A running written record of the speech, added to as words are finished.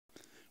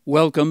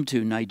Welcome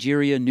to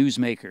Nigeria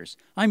Newsmakers.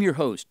 I'm your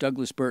host,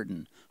 Douglas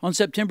Burton. On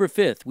September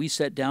 5th, we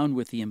sat down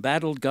with the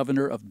embattled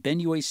governor of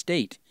Benue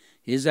State,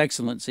 His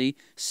Excellency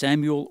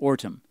Samuel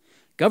Ortom.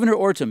 Governor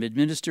Ortom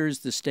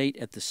administers the state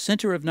at the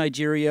center of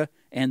Nigeria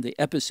and the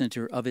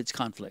epicenter of its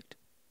conflict.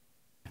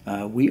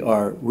 We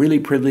are really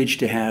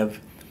privileged to have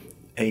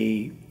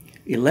an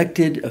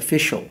elected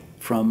official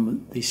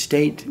from the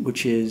state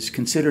which is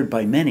considered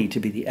by many to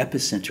be the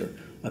epicenter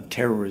of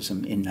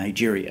terrorism in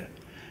Nigeria.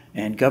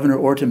 And Governor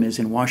Ortom is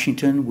in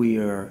Washington. We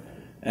are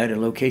at a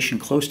location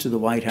close to the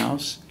White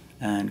House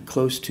and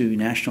close to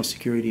national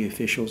security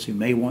officials who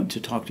may want to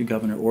talk to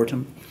Governor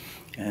Ortom.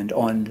 And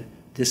on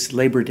this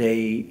Labor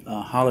Day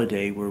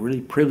holiday, we're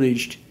really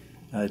privileged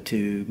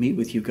to meet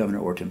with you, Governor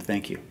Ortom.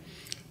 Thank you.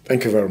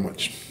 Thank you very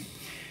much.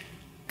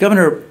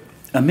 Governor,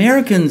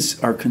 Americans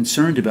are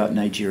concerned about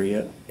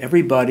Nigeria.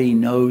 Everybody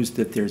knows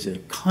that there's a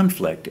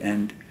conflict,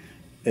 and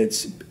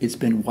it's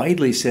been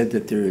widely said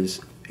that there is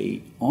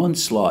an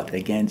onslaught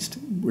against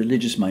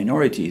religious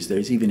minorities.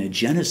 There's even a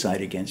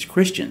genocide against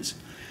Christians.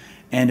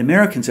 And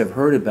Americans have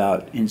heard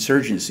about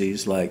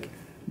insurgencies like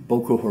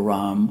Boko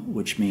Haram,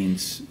 which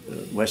means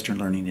Western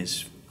learning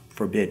is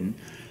forbidden.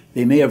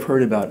 They may have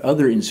heard about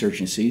other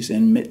insurgencies,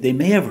 and they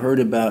may have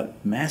heard about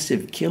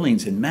massive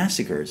killings and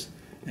massacres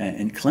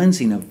and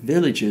cleansing of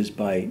villages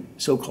by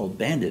so-called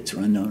bandits or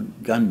unknown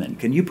gunmen.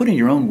 Can you put in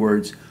your own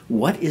words,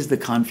 what is the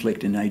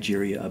conflict in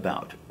Nigeria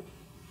about?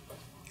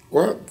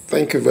 Well,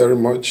 thank you very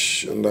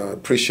much, and I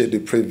appreciate the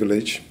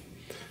privilege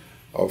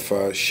of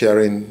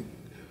sharing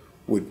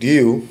with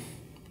you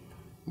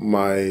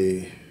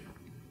my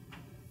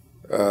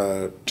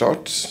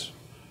thoughts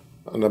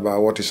and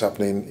about what is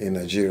happening in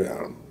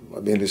Nigeria.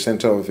 I've been in the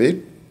center of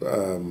it.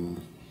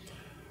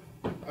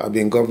 I've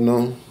been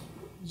governor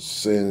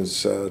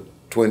since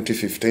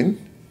 2015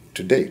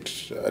 to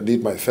date. I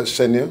did my first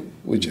tenure,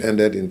 which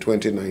ended in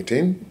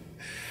 2019.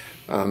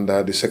 And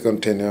the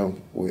second tenure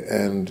will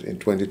end in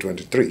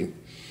 2023.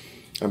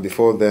 And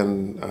before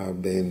then,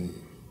 I've been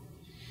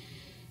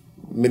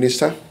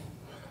Minister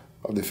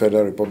of the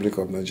Federal Republic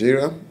of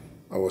Nigeria.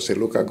 I was a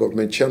local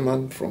government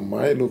chairman from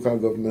my local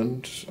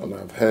government, and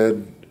I've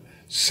had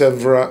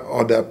several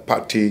other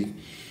party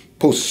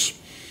posts.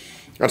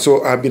 And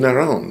so I've been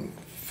around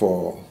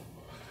for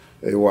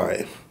a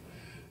while.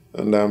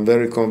 And I'm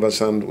very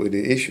conversant with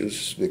the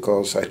issues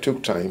because I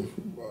took time.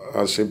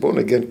 As a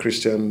born-again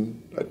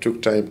Christian, I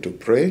took time to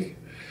pray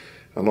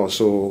and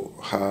also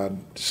had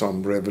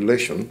some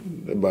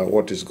revelation about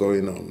what is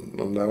going on.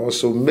 And I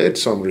also made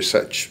some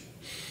research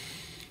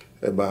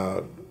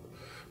about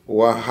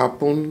what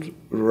happened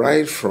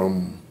right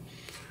from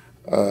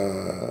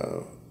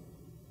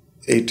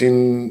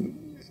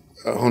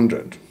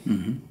 1800,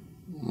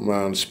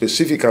 and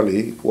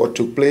specifically what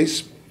took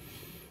place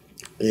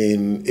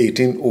in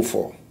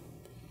 1804,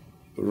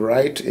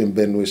 right in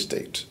Benue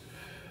State.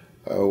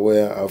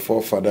 Where our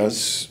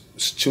forefathers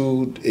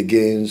stood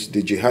against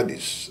the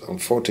jihadis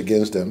and fought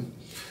against them,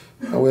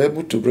 and were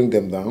able to bring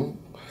them down.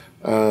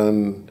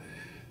 And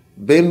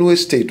Benue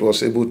State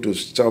was able to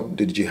stop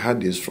the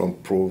jihadis from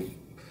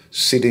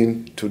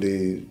proceeding to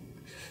the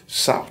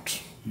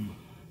south.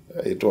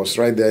 It was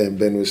right there in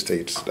Benue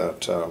State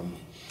that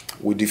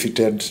we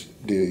defeated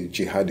the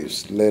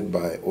jihadis, led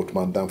by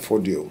Ottoman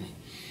Danfodio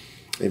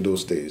in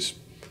those days.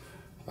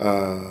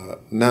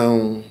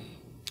 Now,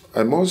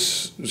 I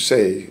must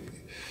say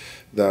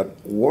that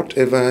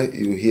whatever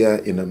you hear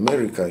in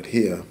America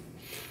here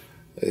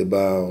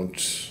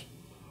about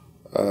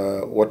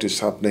what is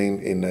happening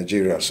in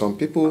Nigeria, some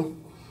people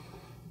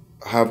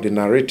have the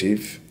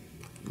narrative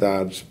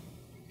that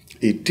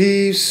it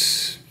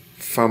is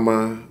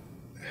farmer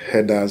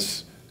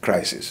headers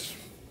crisis.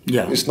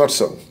 Yeah. It's not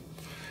so.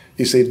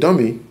 It's a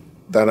dummy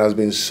that has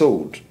been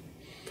sold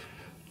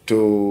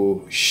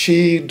to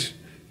shield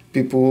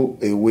people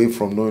away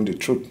from knowing the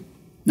truth.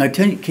 Now,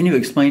 can you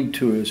explain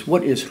to us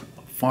what is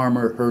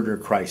farmer-herder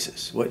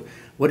crisis? What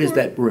does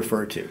that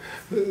refer to?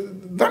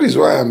 That is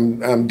why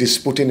I'm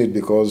disputing it,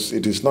 because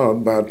it is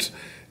not. But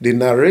the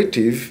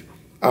narrative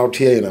out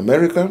here in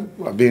America,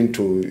 I've been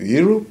to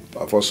Europe,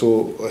 I've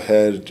also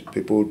heard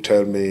people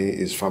tell me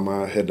it's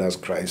farmer-herders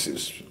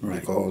crisis.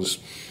 Right. Because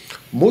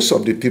most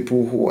of the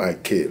people who are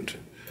killed,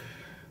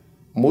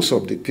 most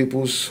of the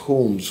people's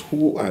homes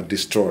who are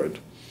destroyed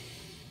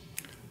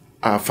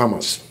are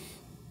farmers,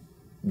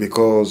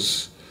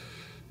 because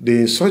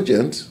the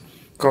insurgents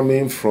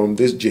coming from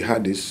these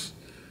jihadis,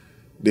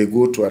 they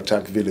go to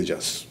attack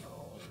villagers.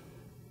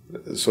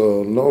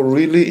 So not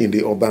really in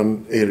the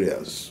urban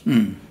areas.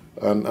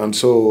 And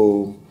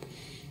so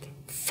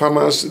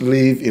farmers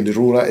live in the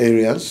rural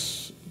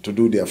areas to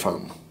do their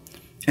farm.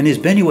 And is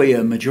Benue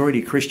a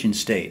majority Christian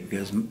state?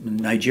 Because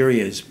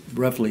Nigeria is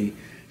roughly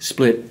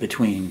split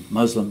between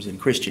Muslims and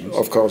Christians.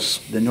 Of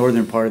course. The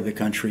northern part of the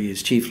country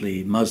is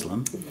chiefly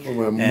Muslim,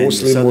 and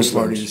mostly the southern Muslims.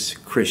 part is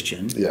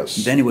Christian. Yes.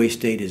 Benue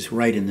State is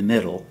right in the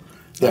middle,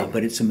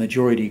 but it's a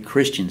majority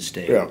Christian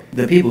state. Yeah.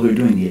 The people who are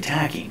doing the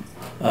attacking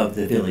of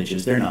the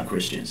villages, they're not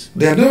Christians.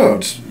 They are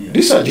not. Yeah.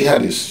 These are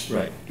jihadis.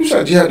 Right. These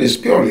are jihadis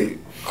purely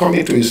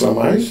coming to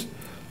Islamize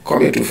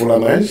coming to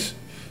Fulanize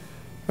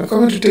and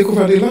coming to take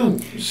over the land.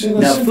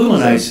 Now,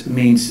 Fulanize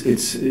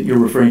means you're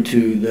referring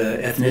to the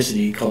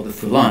ethnicity called the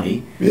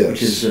Fulani, yes,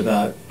 which is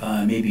about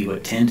maybe,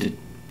 10 to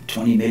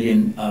 20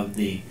 million of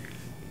the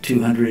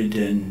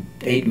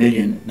 208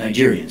 million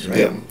Nigerians, right?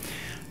 Yeah.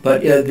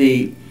 But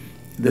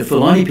the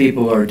Fulani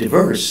people are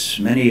diverse.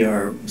 Many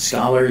are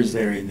scholars.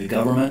 They're in the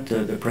government.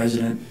 The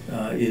president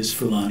is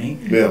Fulani.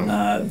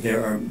 Yeah.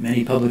 There are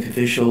many public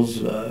officials,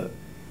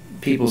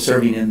 people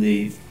serving in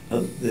the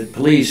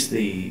police,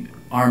 the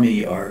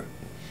army are,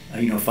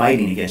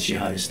 fighting against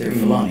jihadists. They're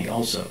Fulani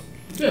also.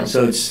 Yeah.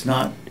 So it's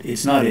not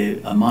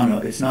a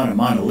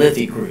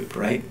monolithic group,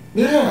 right?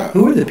 Yeah.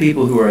 Who are the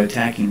people who are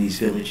attacking these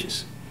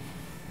villages?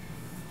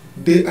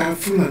 They are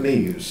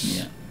Fulanis.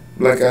 Yeah.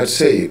 Like I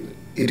said,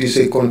 it is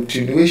a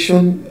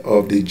continuation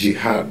of the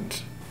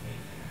jihad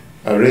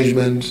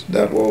arrangements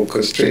that were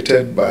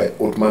orchestrated by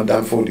Othman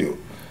Danfodio,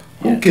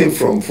 who came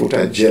from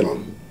Fouta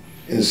Djellon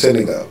in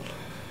Senegal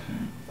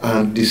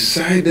and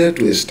decided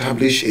to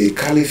establish a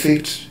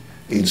caliphate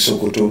in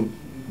Sokoto,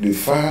 the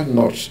far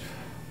north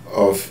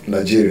of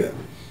Nigeria,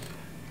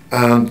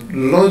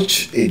 and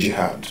launch a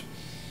jihad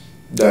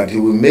that he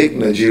will make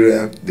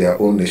Nigeria their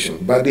own nation.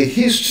 But the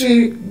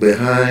history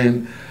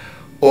behind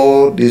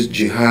all this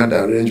jihad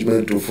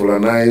arrangement to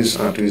Fulanize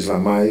and to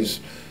Islamize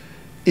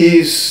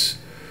is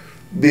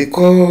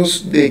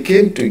because they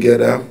came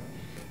together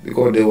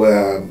because they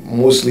were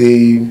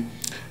mostly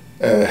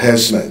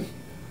herdsmen.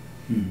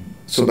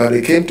 So but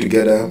they came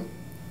together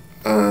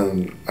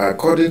and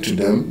according to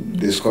them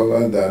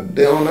discovered that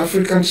they're on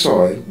African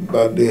soil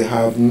but they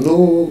have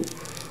no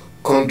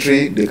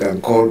country they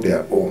can call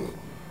their own.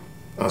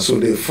 And so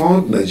they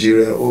found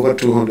Nigeria over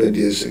 200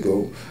 years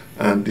ago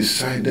and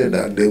decided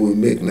that they will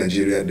make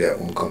Nigeria their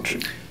own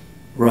country.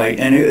 Right,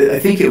 and I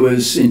think it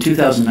was in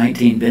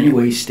 2019,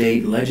 Benue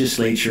State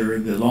Legislature,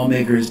 the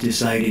lawmakers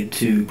decided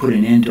to put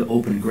an end to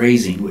open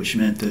grazing, which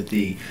meant that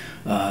the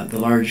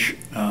large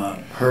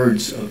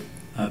herds of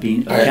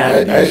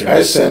cattle.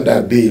 I sent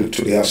that bill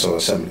to the House of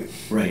Assembly.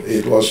 Right.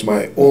 It was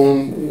my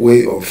own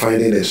way of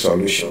finding a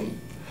solution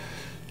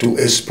to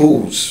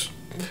expose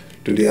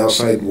to the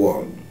outside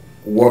world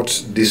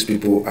what these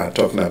people are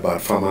talking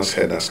about, farmers'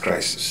 herders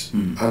crisis.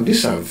 And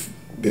this have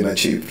been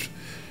achieved.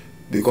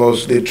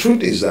 Because the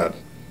truth is that,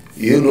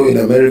 in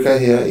America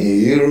here,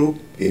 in Europe,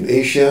 in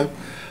Asia,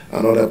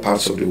 and other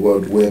parts of the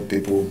world where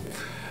people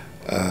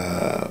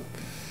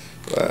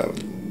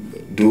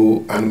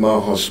do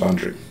animal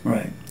husbandry.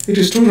 Right. It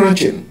is true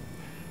ranching.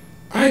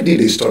 I did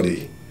a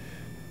study,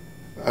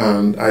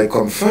 and I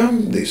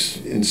confirmed this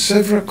in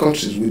several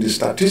countries with the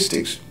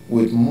statistics,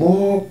 with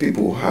more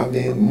people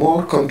having,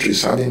 more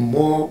countries having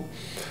more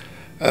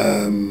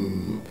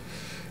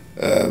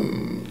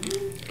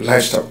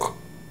livestock.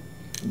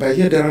 But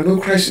yet there are no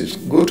crises.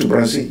 Go to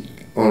Brazil.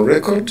 On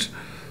record,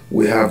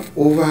 we have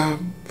over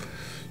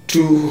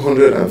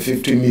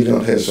 250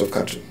 million heads of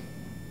cattle.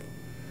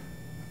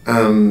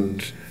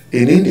 And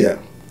in India,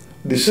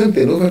 the same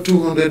thing, over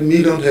 200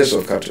 million heads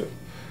of cattle.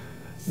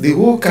 The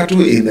whole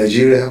cattle in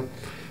Nigeria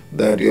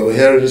that you're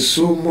hearing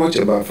so much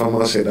about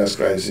farmers' herders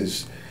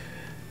crisis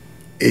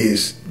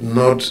is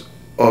not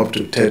up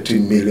to 30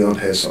 million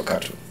heads of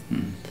cattle.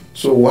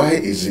 So why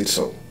is it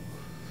so?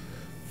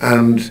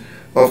 And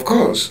of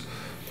course,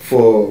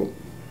 for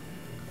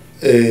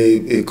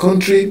a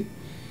country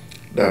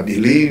that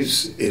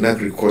believes in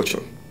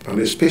agriculture, and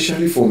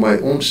especially for my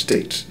own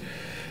state,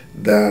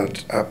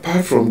 that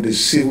apart from the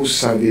civil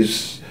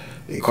service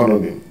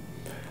economy,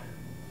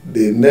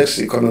 the next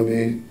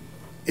economy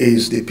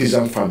is the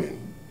peasant farming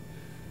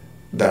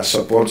that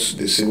supports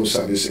the civil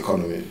service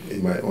economy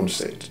in my own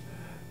state.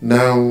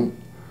 Now,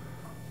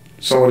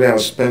 somebody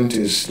has spent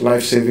his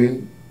life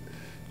saving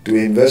to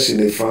invest in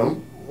a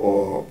farm,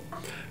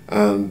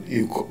 and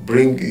you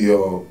bring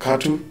your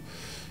cattle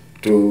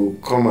to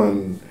come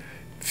and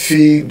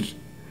feed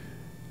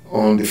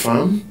on the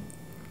farm.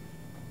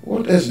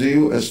 What else do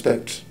you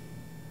expect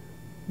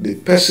the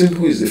person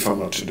who is the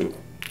farmer to do?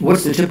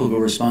 What's the typical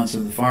response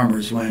of the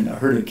farmers when a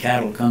herd of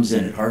cattle comes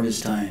in at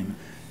harvest time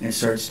and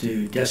starts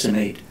to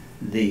decimate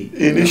the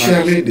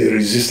Initially, they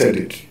resisted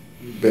it,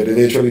 but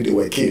eventually they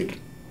were killed.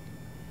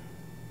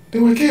 They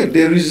were killed.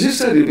 They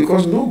resisted it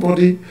because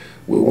nobody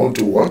will want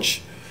to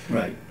watch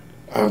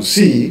and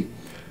see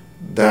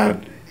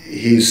that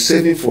his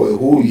saving for a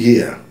whole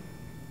year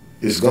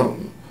is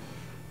gone.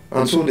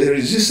 And so they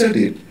resisted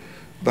it.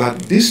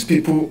 But these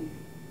people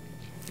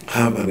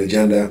have an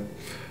agenda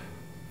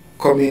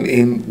coming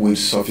in with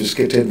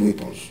sophisticated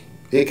weapons.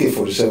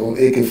 AK-47,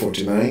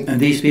 AK-49. And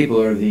these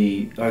people are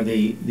the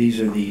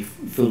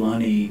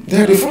Fulani.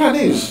 They are the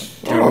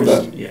Fulanis, all of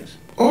them. Yes.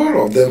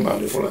 All of them are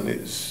the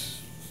Fulanis,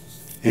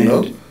 you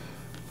know.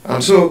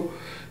 And so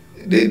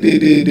they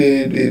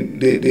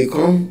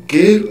come,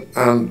 kill,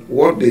 and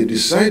what they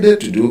decided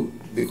to do,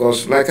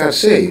 because like I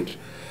said,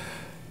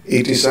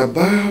 it is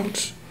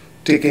about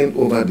taking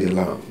over the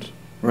land.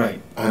 Right.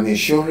 And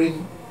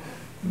ensuring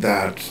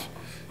that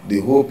the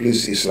whole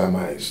place is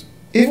Islamized.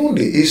 Even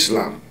the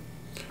Islam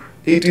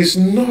It is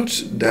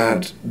not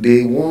that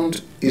they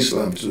want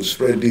Islam to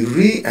spread. The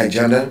real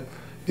agenda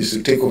is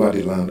to take over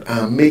the land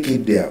and make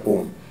it their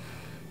own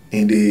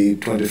in the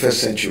 21st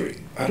century.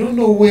 I don't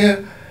know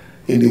where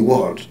in the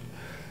world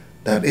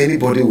that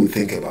anybody will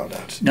think about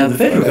that. Now, the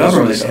federal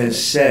government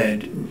has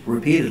said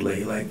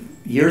repeatedly, like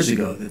years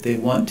ago, that they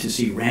want to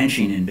see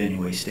ranching in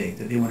Benue State,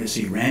 that they want to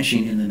see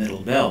ranching in the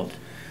Middle Belt.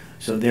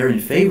 So they're in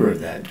favor of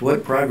that.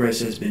 What progress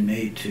has been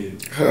made to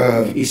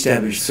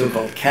establish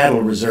so-called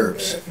cattle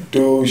reserves?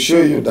 To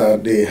show you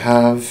that they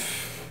have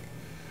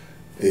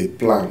a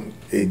plan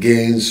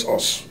against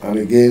us and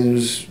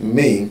against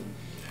me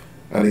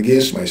and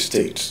against my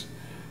state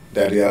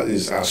that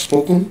is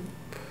outspoken.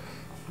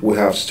 We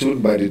have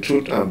stood by the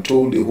truth and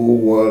told the whole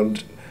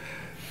world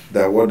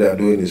that what they are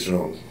doing is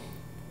wrong.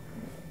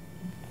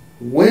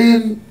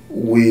 When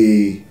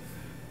we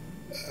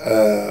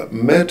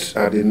met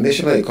at the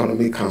National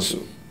Economic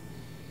Council,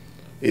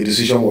 a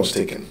decision was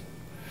taken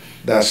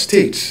that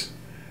states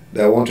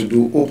that want to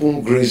do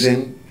open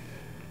grazing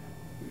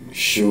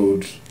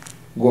should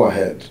go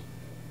ahead.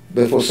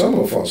 But for some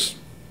of us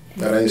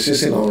that are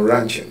insisting on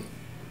ranching,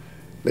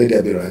 let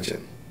there be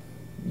ranching.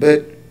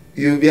 But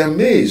you'll be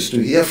amazed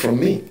to hear from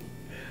me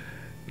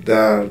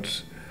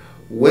that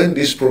when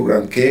this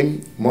program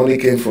came, money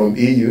came from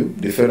EU,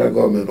 the federal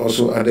government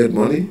also added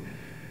money,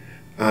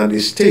 and the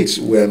states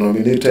were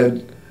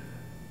nominated,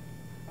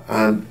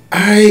 and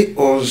I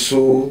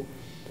also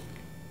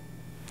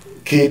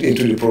keyed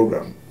into the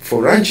program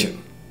for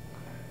ranching.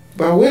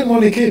 But when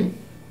money came,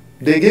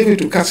 they gave it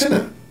to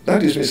Katsina,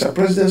 that is Mr.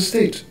 President's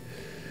state.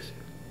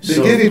 They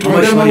so gave it to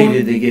how much money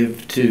did they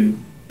give to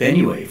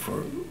Benue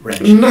for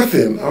ranching?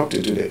 Nothing up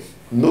to today.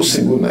 No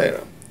single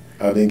naira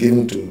have been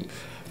given to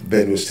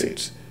Benue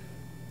State.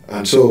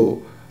 And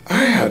so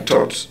I had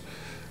thought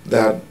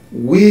that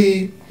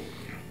we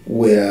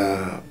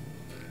were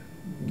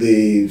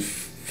the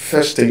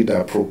first state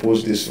that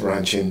proposed this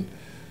ranching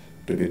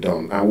to be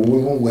done. And we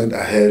even went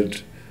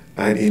ahead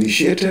and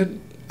initiated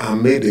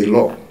and made a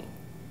law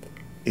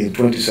in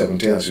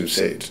 2017, as you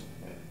said.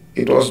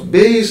 It was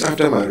based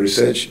after my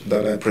research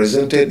that I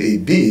presented a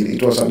bill.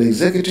 It was an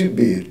executive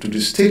bill to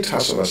the State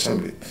House of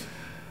Assembly.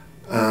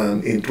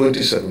 And in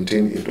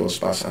 2017, it was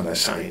passed and I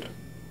signed.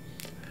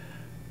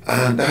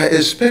 And I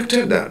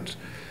expected that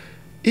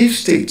if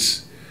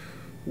states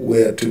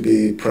were to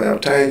be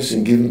prioritized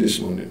in giving this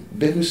money,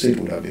 Benue State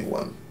would have been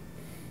one.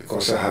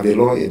 Because I have a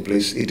law in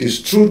place. It is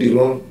through the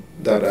law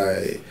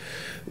that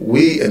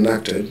we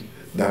enacted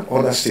that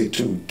other states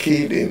too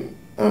keyed in.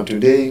 And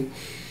today,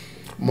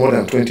 more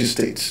than 20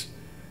 states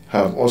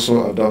have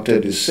also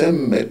adopted the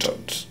same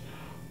methods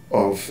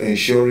of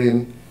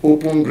ensuring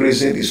open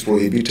grazing is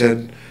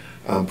prohibited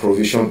and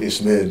provision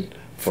is made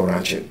for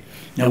ranching.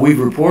 Now, we've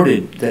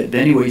reported that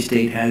Benue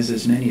State has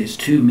as many as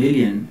 2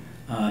 million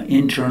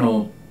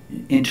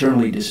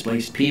internally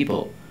displaced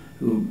people,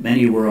 who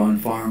many were on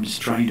farms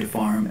trying to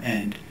farm,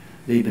 and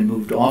they've been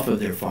moved off of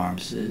their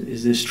farms.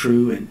 Is this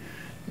true? And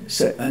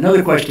so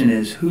another question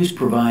is, who's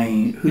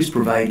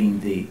providing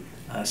the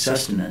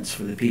sustenance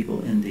for the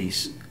people in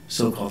these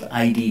so-called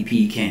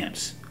IDP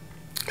camps?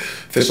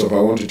 First of all,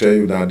 I want to tell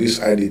you that these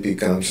IDP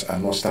camps are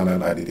not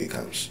standard IDP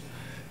camps.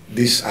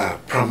 These are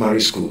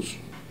primary schools.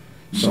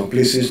 Some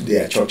places they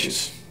are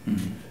churches.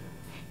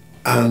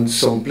 And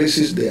some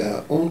places they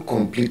are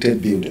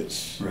uncompleted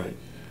buildings. Right.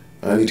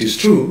 And it is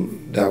true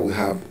that we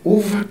have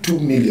over 2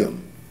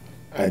 million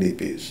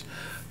IDPs.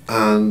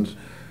 And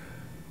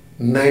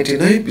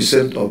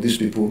 99% of these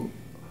people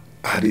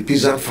are the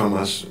peasant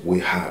farmers we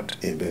had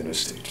in Benue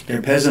State.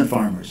 They're peasant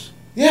farmers.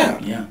 Yeah.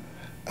 Yeah.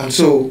 And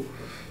so,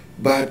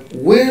 but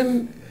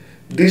when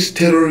these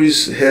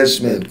terrorist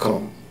herdsmen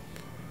come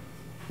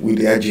with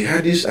their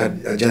jihadist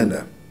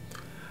agenda,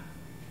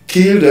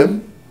 kill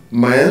them,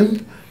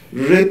 man,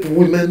 rape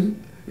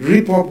women,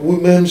 rip up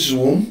women's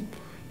womb,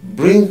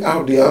 bring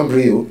out the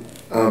embryo,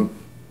 and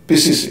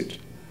pieces it.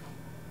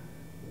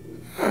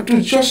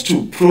 Just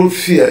to probe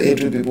fear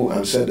into people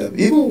and say that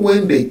even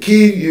when they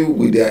kill you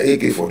with their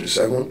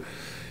AK-47,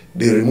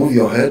 they remove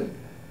your head,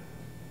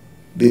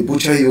 they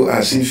butcher you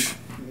as if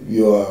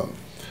you're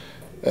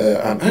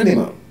an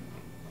animal.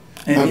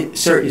 And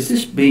sir, is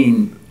this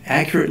being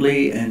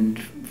accurately and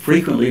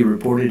frequently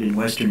reported in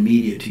Western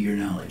media to your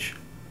knowledge?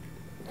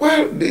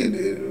 Well,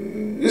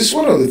 it's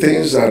one of the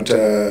things that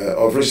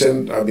of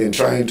recent I've been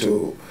trying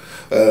to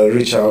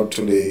reach out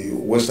to the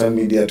Western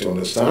media to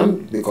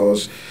understand,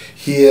 because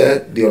here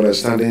the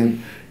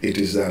understanding it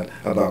is that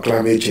about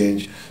climate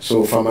change,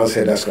 so farmers'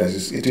 headers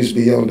crisis. It is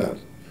beyond that.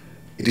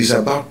 It is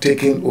about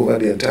taking over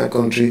the entire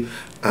country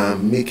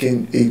and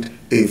making it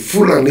a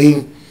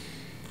Fulani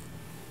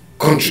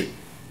country.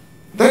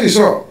 That is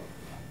all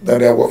that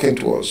they are working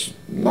towards.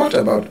 Not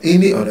about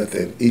any other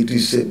thing. It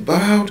is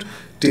about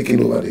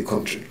taking over the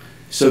country.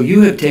 So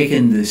you have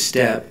taken the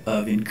step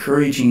of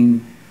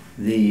encouraging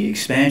the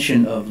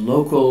expansion of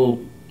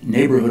local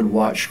neighborhood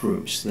watch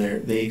groups.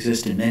 They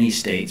exist in many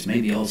states,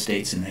 maybe all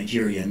states in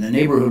Nigeria, and the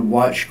neighborhood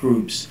watch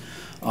groups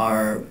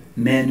are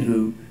men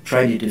who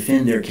try to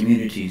defend their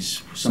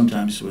communities,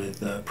 sometimes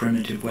with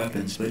primitive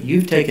weapons. But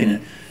you've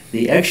taken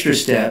the extra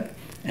step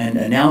and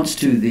announced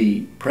to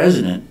the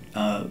president,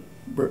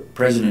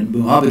 President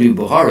Muhammadu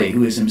Buhari,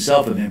 who is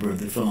himself a member of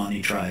the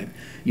Fulani tribe,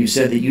 you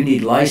said that you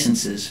need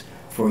licenses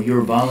for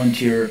your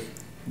volunteer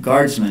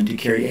guardsmen to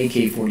carry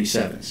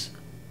AK-47s.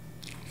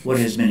 What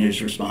has been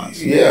his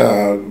response?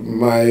 Yeah,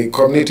 my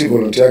community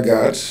volunteer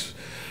guards,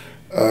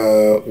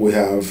 we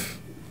have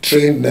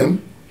trained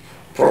them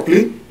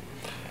properly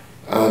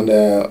and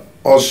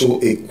also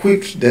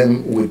equipped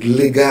them with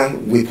legal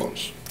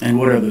weapons. And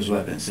what are those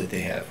weapons that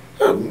they have?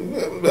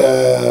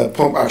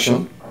 Pump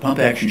action. Pump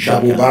action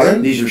shotguns.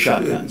 Barrel. These are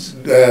shotguns.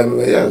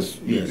 Yes,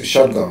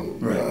 shotgun.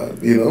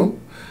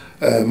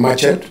 Right.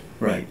 Machete.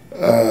 Right.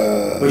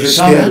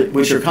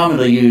 Which are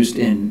commonly used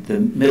in the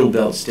Middle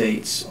Belt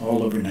states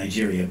all over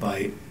Nigeria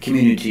by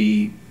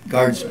community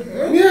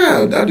guardsmen.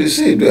 Yeah, that is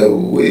it.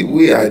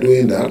 We are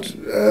doing that,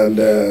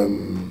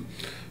 and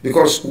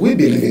because we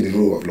believe in the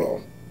rule of law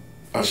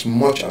as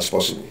much as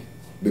possible,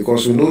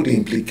 because we know the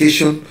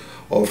implication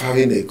of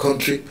having a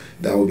country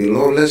that will be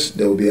lawless,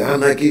 there will be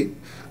anarchy,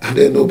 and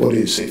then nobody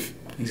is safe.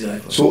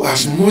 Exactly. So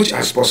as much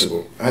as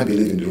possible, I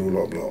believe in the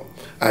rule of law.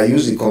 I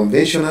use the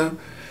conventional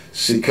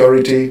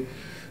security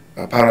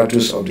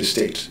apparatus of the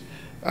state.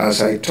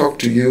 As I talk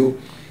to you,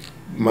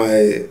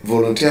 my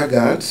volunteer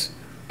guards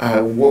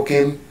are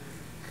working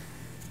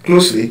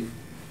closely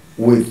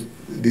with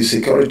the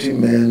security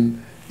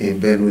men in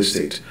Benue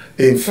State.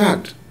 In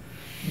fact,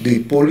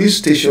 the police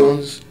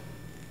stations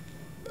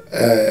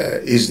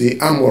is the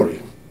armory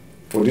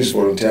for these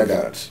volunteer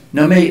guards.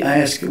 Now, may I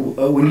ask,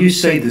 when you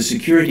say the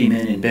security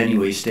men in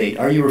Benue State,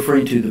 are you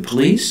referring to the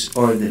police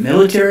or the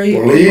military?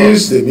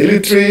 Police, the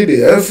military,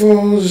 the Air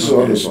Force, okay.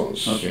 all those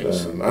ones. Okay.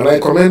 And I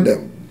commend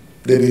them.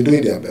 They've been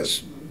doing their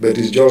best. But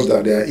it's just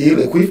that they are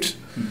ill-equipped.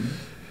 Mm-hmm.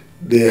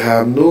 They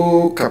have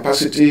no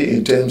capacity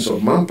in terms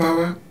of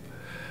manpower.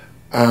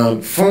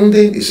 And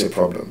funding is a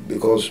problem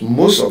because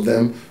most of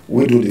them,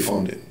 we do the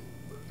funding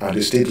at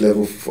the state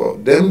level for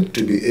them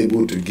to be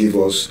able to give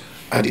us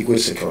adequate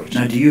security.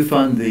 Now, do you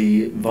fund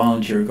the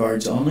volunteer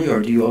guards only, or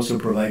do you also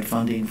provide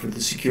funding for the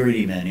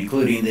security men,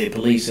 including the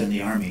police and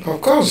the army? Of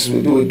course,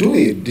 we do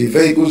it. The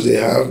vehicles they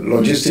have,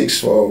 logistics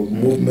for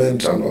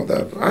movement and all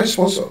that, I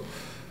sponsor.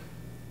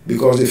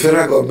 Because the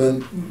federal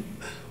government,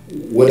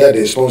 whether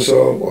they sponsor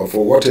or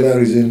for whatever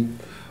reason,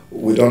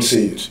 we don't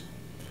see it.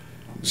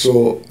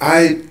 So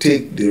I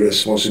take the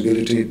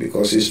responsibility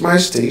because it's my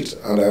state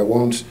and I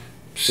want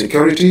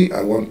security,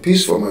 I want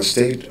peace for my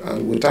state,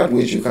 and without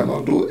which you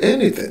cannot do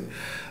anything.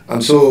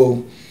 And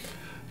so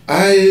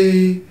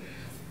I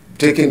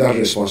taking that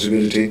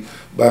responsibility,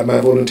 but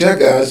my volunteer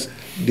guards,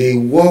 they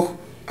work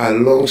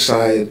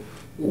alongside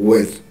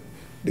with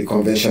the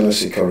conventional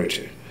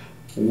security,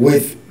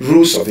 with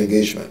rules of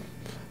engagement.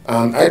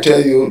 And I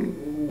tell you,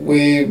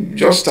 we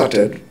just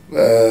started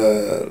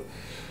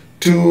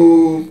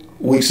 2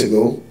 weeks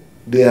ago.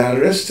 They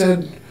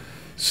arrested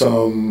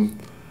some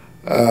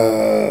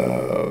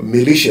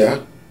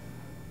militia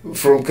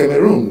from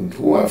Cameroon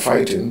who are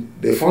fighting.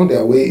 They found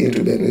their way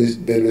into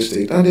Benue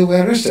State and they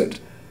were arrested.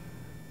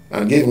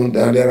 And given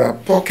that there are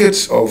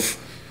pockets of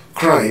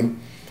crime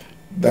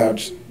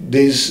that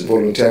these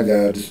volunteer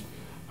guards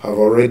have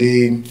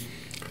already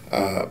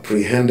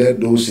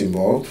apprehended those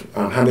involved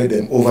and handed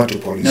them over to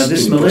police. Now,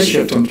 this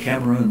militia from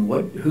Cameroon,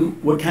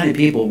 what kind of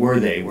people were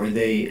they? Were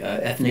they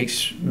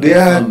ethnics? They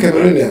are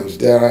Cameroonians.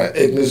 There are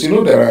ethnics. You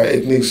know, there are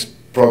ethnic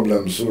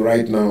problems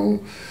right now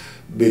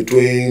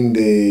between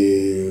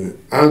the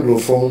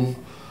Anglophone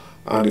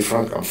and the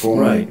Francophone.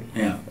 Right.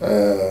 Yeah.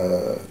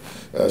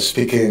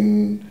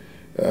 Speaking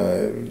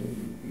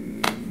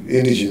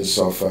indigenes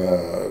of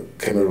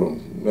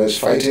Cameroon. There's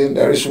fighting.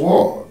 There is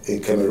war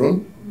in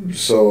Cameroon.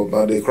 So,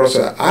 but the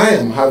crosser, I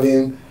am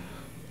having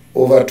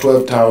over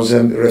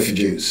 12,000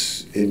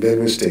 refugees in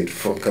Benue State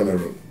from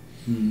Cameroon.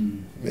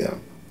 Mm. Yeah.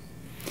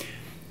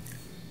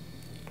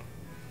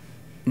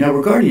 Now,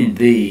 regarding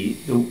the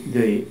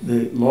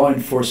law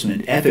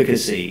enforcement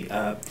efficacy,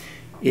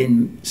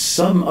 in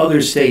some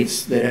other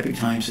states that Epoch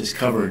Times has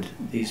covered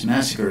these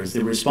massacres,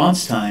 the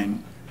response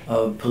time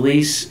of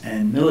police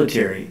and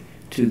military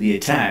to the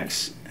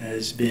attacks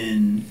has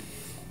been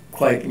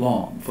quite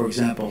long. For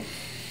example,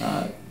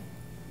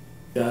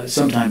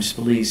 sometimes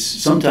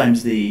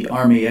the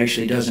army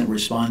actually doesn't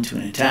respond to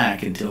an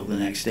attack until the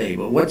next day.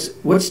 But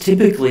what's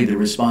typically the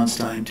response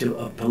time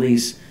of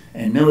police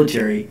and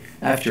military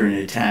after an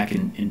attack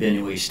in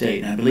Benue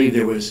State? And I believe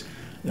there was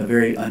a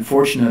very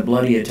unfortunate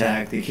bloody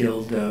attack that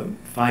killed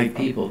 5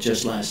 people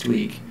just last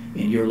week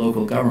in your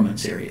local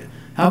government's area.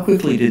 How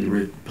quickly did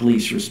the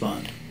police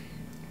respond?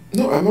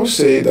 No, I must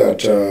say that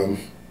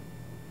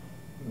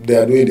they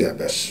are doing their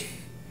best.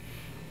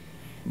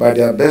 But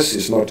their best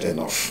is not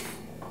enough.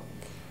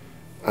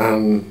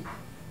 And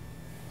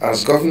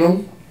as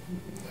governor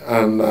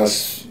and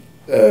as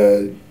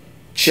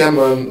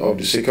chairman of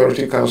the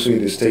Security Council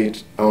in the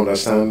state, I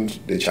understand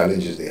the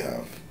challenges they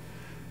have.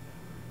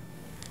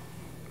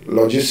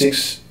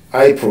 Logistics,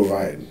 I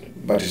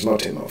provide, but it's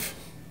not enough.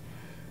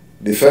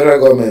 The federal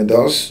government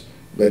does,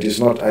 but it's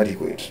not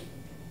adequate.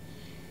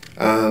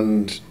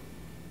 And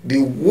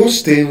the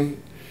worst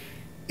thing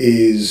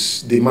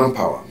is the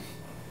manpower.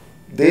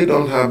 They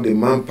don't have the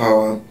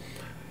manpower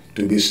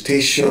to be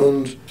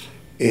stationed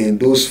in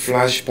those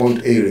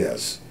flashpoint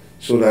areas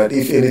so that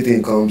if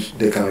anything comes,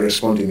 they can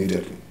respond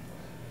immediately.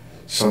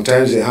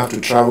 Sometimes they have to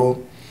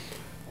travel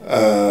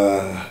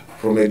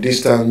from a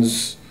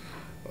distance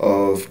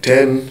of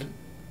 10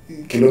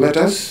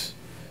 kilometers.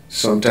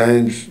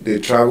 Sometimes they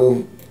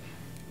travel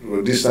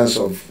a distance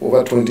of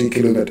over 20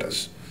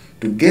 kilometers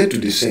to get to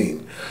the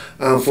scene.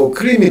 And for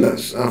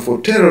criminals, and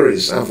for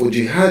terrorists, and for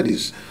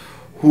jihadis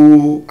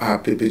who are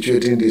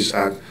perpetuating this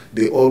act,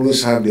 they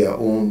always have their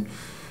own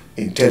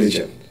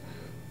intelligence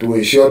to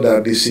ensure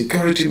that the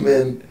security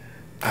men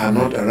are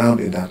not around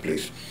in that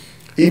place.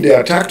 If they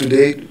attack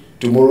today,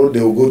 tomorrow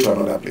they will go to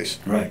another place.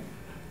 Right.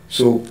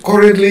 So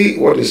currently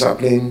what is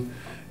happening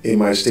in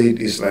my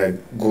state is like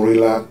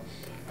guerrilla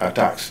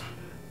attacks.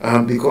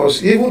 And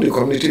because even the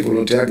community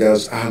volunteer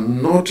girls are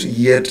not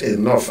yet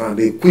enough and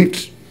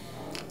equipped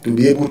to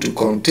be able to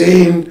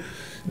contain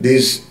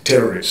these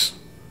terrorists.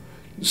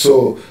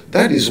 So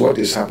that is what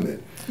is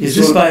happening. Is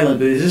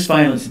this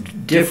violence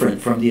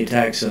different from the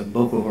attacks of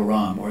Boko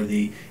Haram or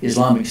the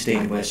Islamic State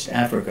of West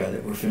Africa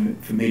that we're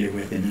familiar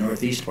with in the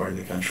northeast part of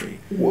the country?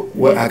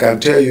 Well, I can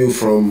tell you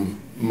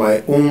from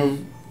my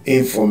own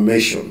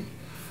information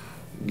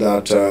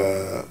that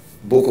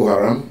Boko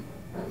Haram,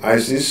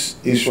 ISIS,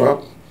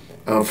 ISWAP,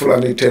 and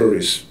Fulani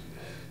terrorists,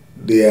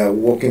 they are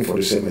working for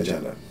the same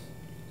agenda.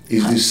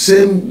 It's the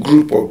same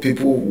group of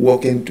people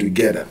working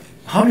together.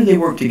 How do they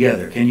work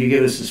together? Can you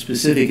give us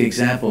specific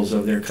examples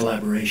of their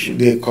collaboration?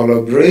 They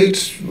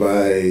collaborate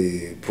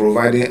by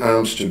providing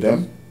arms to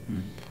them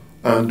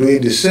and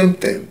doing the same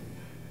thing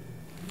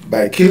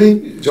by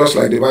killing, just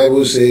like the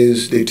Bible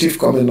says, the thief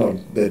coming not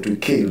but to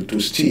kill, to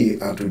steal,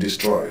 and to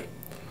destroy.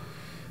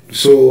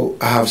 So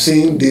I have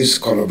seen this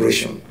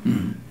collaboration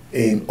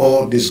in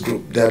all this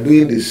group. They are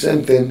doing the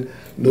same thing.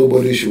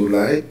 Nobody should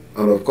lie.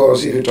 And of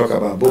course, if you talk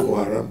about Boko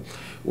Haram,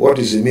 what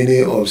is the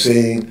meaning of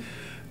saying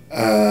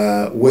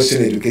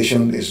Western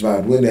education is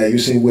bad when they are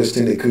using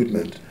Western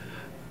equipment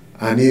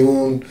and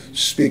even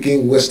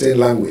speaking Western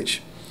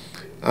language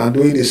and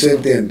doing the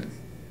same thing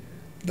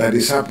that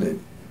is happening?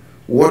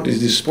 What is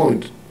this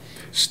point?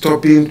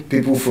 Stopping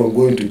people from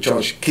going to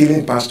church,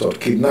 killing pastors,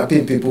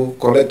 kidnapping people,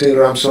 collecting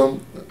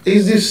ransom.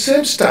 It's the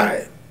same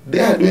style. They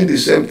are doing the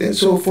same thing.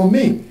 So for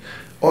me,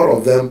 all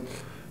of them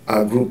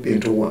are grouped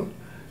into one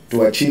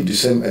to achieve the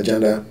same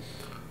agenda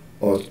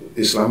of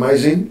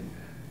Islamizing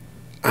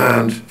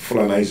and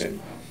Fulanizing.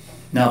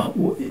 Now,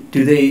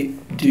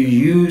 do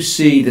you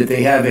see that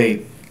they have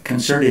a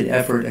concerted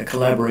effort, a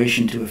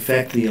collaboration to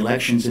affect the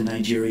elections in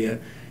Nigeria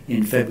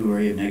in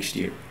February of next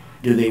year?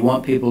 Do they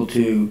want people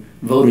to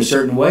vote a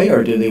certain way,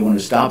 or do they want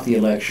to stop the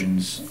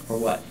elections, or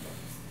what?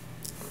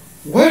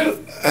 Well,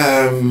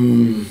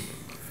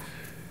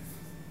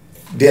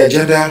 the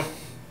agenda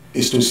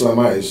is to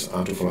Islamize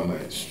and to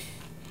Fulanize.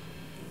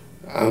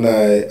 And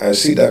I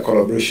see that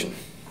collaboration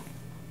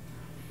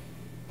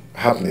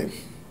happening.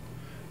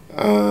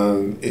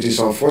 And it is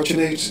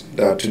unfortunate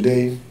that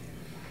today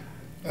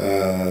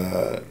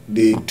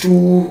the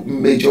two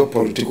major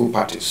political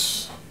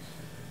parties,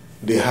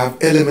 they have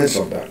elements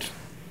of that.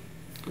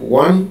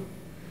 One,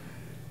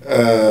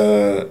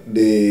 the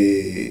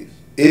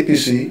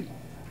APC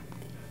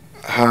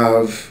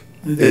have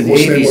the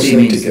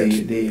Muslim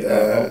ticket.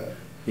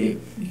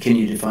 Can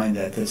you define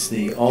that? That's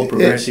the All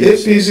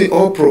Progressives. APC,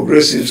 All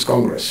Progressives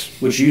Congress.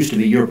 Which used to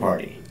be your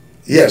party.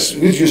 Yes,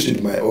 which used to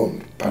be my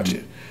own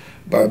party.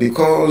 But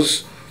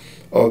because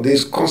of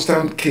these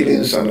constant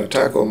killings and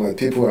attack on my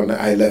people, and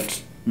I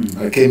left.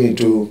 I came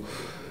into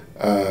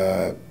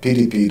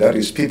PDP, that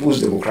is People's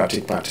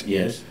Democratic Party.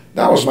 Yes.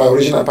 That was my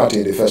original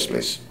party in the first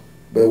place.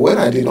 But when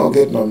I did not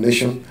get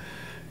nomination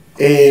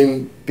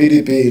in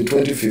PDP in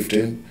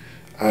 2015,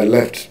 I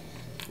left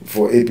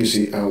for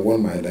APC and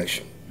won my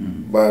election.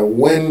 But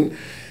when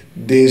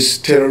this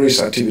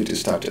terrorist activity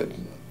started,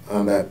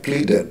 and I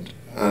pleaded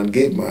and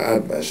gave my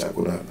advice,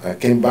 I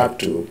came back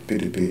to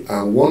PDP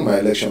and won my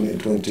election in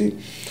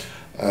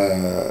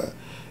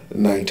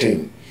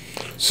 2019.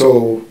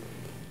 So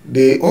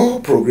the All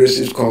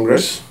Progressives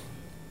Congress,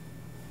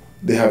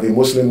 they have a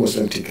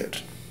Muslim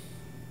ticket.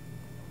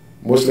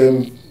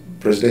 Muslim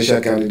presidential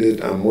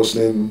candidate and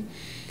Muslim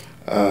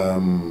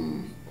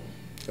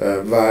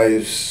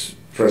vice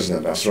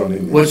president as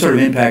running. What sort of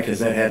impact has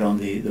that had on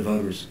the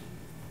voters?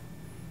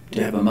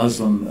 To have a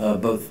Muslim,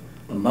 both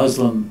a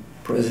Muslim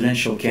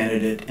presidential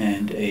candidate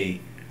and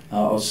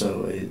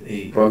also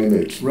a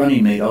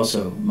running mate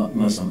also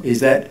Muslim. Is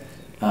that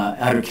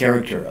out of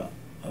character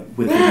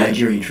with the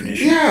Nigerian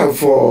tradition? Yeah,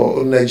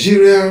 for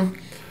Nigeria,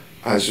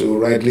 as you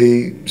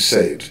rightly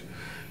said,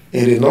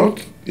 in the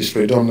north is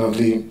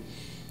predominantly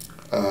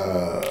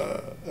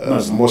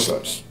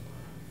Muslims.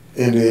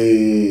 In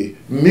the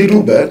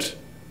middle belt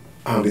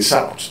and the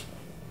south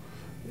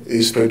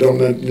is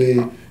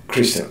predominantly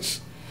Christians.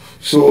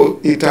 So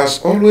it has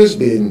always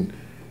been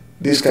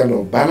this kind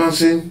of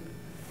balancing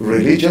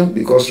religion,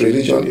 because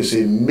religion is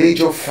a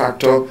major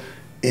factor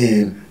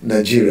in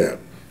Nigeria.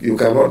 You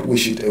cannot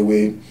wish it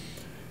away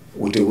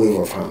with a wave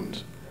of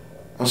hand.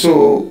 And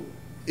so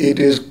it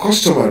is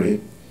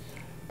customary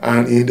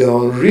and in the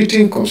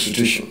unwritten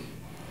constitution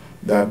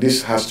that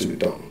this has to be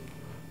done.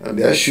 And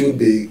there should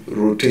be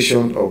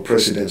rotation of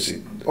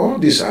presidency. All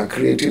these are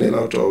creating a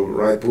lot of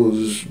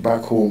ripples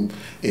back home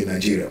in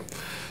Nigeria.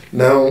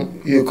 Now,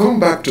 you come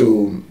back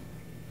to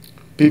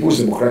People's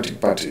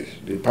Democratic Party,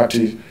 the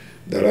party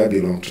that I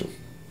belong to.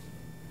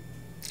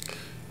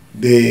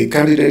 The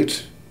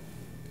candidate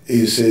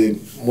is a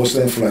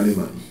Muslim Fulani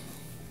man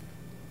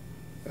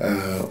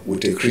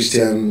with a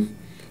Christian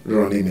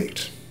running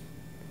mate.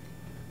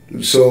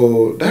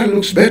 So that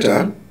looks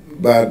better,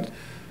 but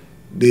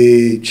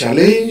the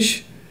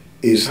challenge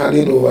is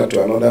handing over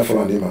to another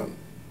Fulani man.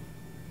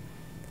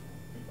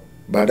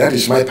 But that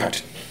is my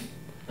party.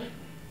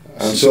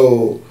 And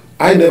so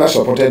I never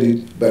supported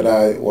it, but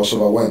I was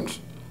overwhelmed.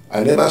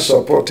 I never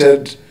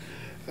supported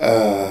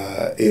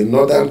a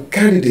northern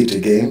candidate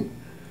again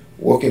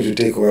working to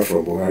take over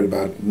from Buhari,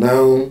 but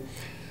now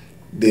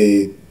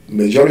the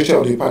majority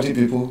of the party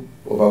people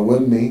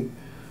overwhelmed me,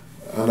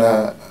 and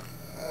I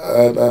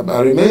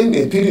remain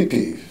in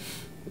PDP,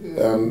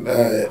 and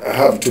I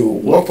have to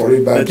work for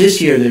it. But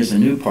this year there's a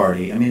new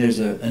party. I mean, there's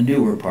a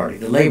newer party,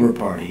 the Labor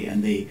Party,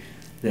 and the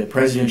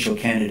presidential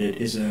candidate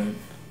is an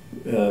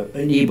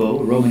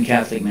Igbo, a Roman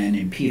Catholic man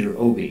named Peter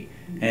Obi,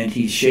 and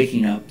he's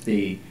shaking up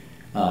the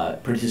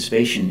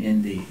participation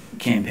in the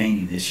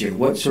campaigning this year.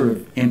 What sort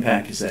of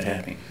impact is that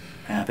happening?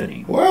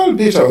 Well,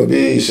 Peter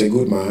Obi is a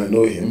good man. I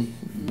know him.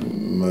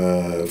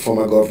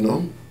 Former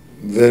governor,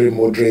 very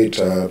moderate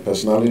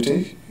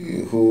personality,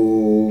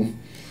 who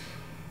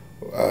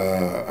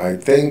I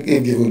think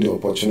if given the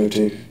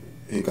opportunity,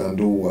 he can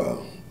do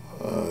well.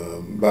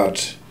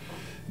 But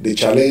the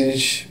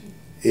challenge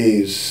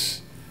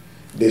is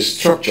the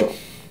structure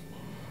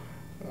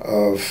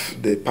of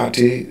the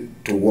party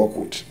to work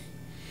with.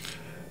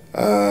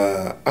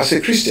 As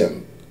a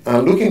Christian,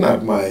 and looking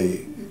at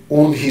my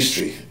own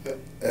history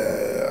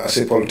as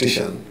a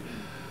politician,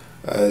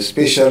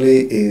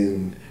 especially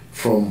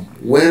from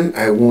when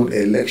I won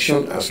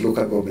election as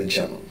local government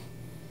chairman,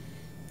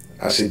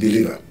 as a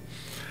believer.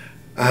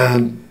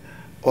 And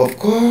of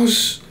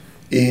course,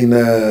 in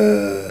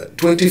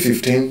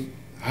 2015,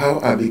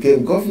 how I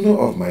became governor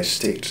of my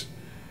state,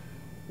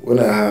 when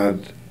I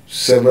had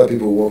several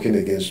people working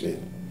against me,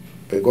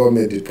 but God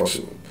made it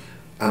possible.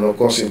 And of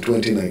course, in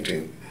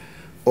 2019,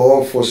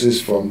 all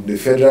forces from the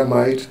federal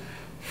might,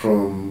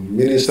 from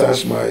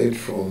ministers' might,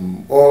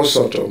 from all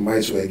sorts of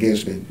mights were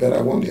against me, but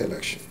I won the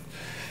election.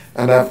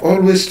 And I've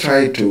always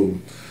tried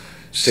to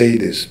say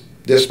this,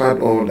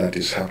 despite all that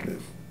is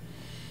happening.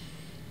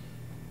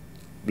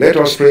 Let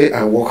us pray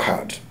and work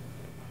hard.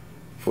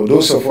 For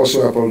those of us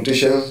who are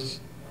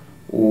politicians,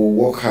 who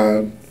work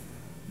hard,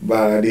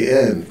 but at the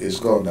end, it's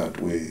God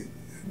that will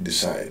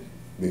decide.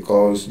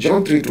 Because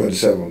John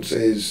 3:27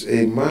 says,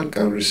 a man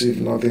can receive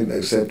nothing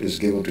except is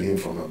given to him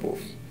from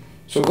above.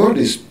 So God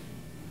is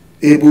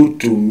able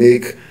to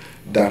make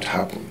that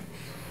happen.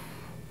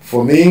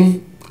 For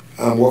me,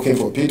 I'm working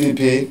for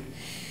PDP,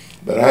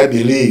 but I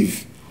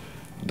believe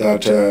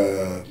that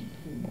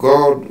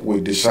God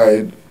will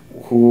decide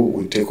who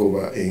will take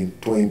over in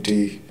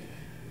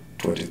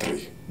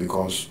 2023,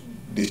 because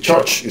the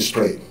church is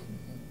praying.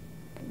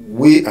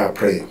 We are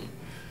praying.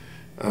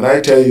 And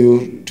I tell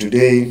you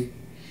today,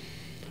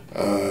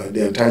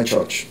 the entire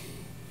church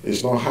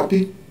is not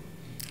happy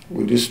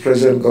with this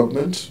present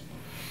government,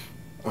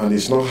 and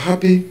is not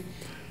happy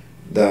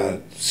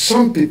that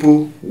some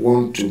people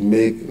want to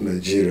make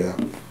Nigeria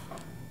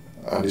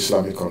an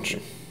Islamic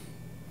country.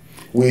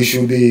 We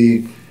should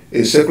be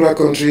a secular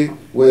country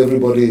where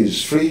everybody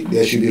is free.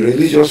 There should be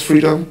religious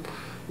freedom,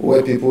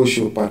 where people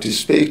should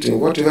participate in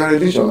whatever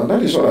religion, and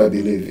that is what I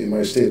believe in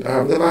my state. I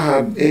have never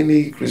had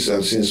any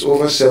Christian since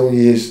over 7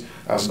 years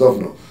as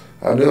governor.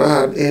 I've never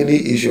had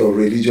any issue of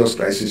religious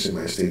crisis in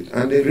my state,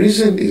 and the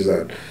reason is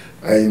that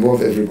I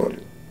involve everybody.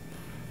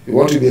 You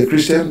want to be a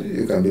Christian,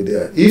 you can be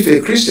there. If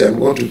a Christian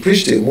wants to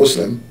preach to a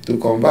Muslim to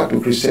convert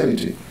to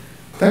Christianity,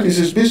 that is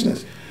his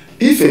business.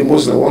 If a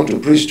Muslim wants to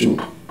preach to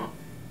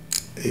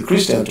a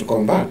Christian to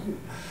convert,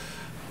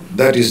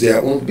 that is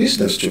their own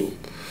business too.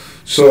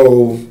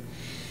 So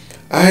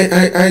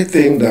I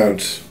think that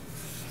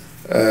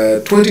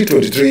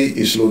 2023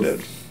 is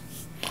loaded.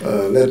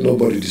 Let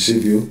nobody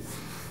deceive you.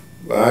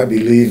 I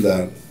believe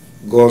that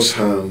God's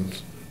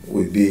hand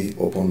will be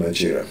upon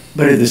Nigeria.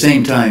 But at the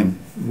same time,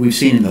 we've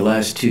seen in the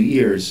last 2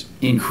 years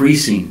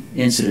increasing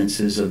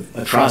incidences of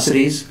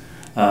atrocities,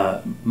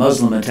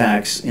 Muslim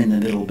attacks in the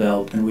Middle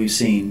Belt, and we've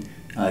seen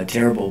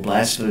terrible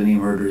blasphemy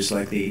murders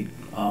like the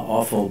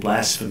awful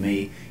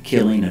blasphemy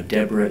killing of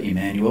Deborah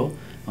Emanuel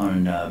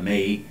on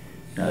May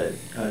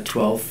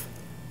 12th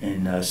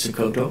in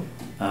Sokoto.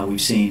 We've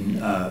seen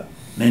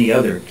many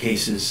other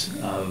cases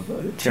of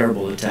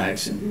terrible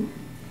attacks and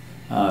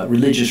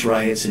religious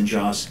riots in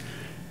Jos.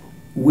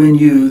 When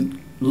you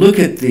look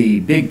at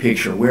the big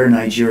picture, where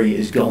Nigeria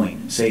is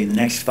going, say in the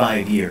next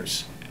 5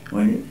 years,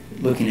 when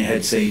looking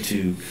ahead, say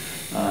to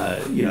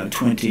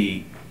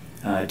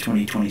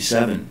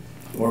 2027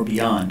 or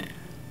beyond,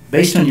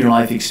 based on your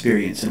life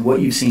experience and what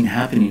you've seen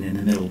happening in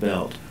the Middle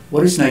Belt,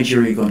 what is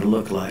Nigeria going to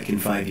look like in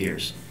 5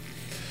 years?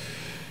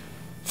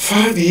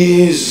 5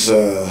 years,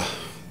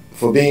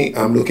 for me,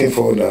 I'm looking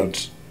forward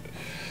that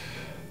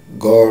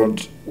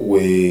God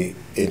will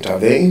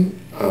intervene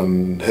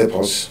and help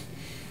us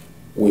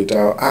with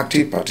our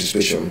active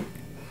participation.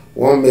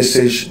 One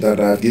message that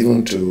I've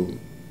given to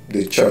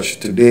the church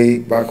today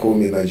back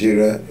home in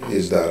Nigeria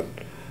is that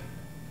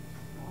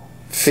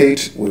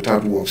faith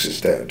without works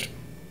is dead.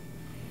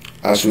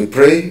 As we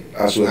pray,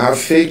 as we have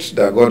faith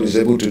that God is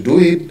able to do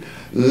it,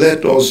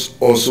 let us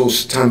also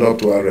stand up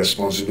to our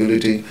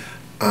responsibility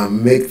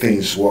and make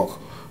things work.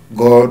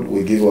 God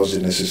will give us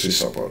the necessary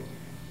support.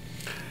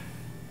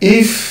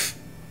 If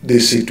the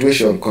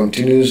situation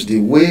continues the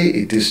way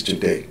it is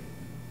today,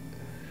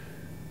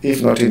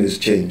 if nothing is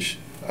changed,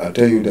 I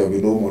tell you there will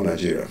be no more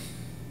Nigeria.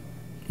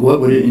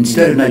 What would it,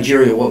 instead of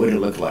Nigeria, what would it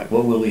look like?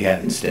 What will we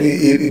have instead?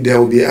 There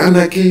will be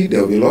anarchy,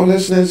 there will be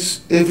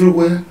lawlessness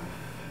everywhere,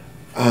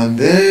 and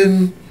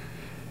then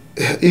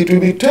it will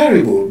be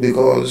terrible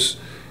because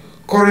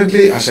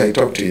currently, as I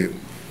talk to you,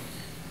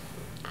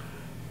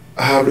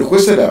 I have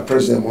requested that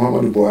President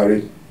Muhammadu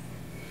Buhari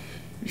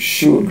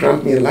should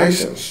grant me a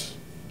license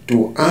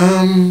to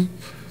arm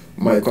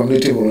my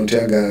community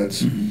volunteer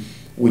guards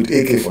with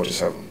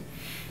AK-47.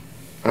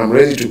 I'm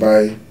ready to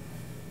buy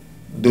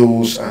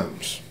those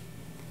arms.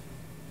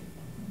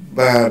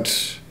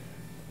 But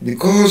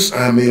because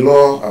I'm a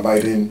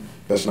law-abiding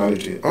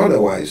personality,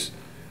 otherwise,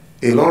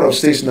 a lot of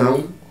states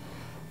now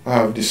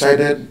have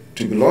decided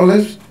to be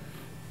lawless.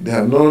 They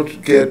have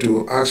not cared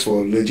to ask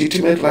for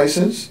legitimate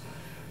license,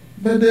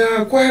 but they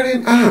are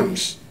acquiring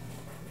arms,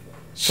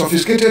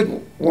 sophisticated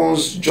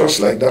ones just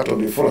like that of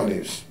the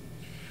Fulanis,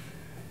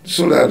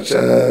 so that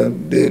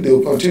they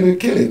will continue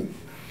killing.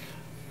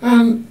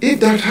 And if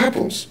that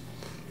happens,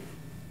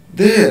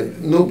 then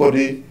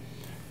nobody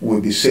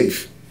will be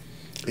safe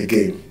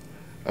again.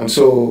 And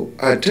so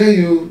I tell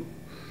you,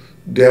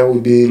 there will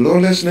be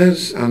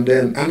lawlessness and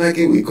then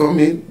anarchy will come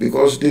in,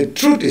 because the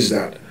truth is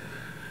that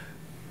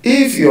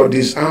if you're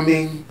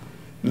disarming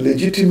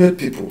legitimate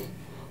people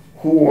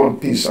who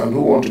want peace and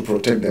who want to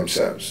protect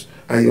themselves,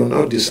 and you're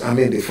not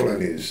disarming the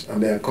Fulanis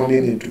and they are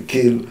coming in to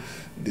kill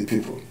the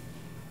people,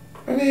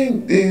 I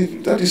mean,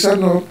 that is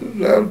not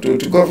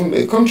to govern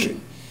a country.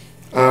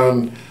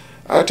 And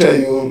I tell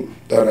you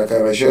that I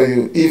can assure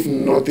you, if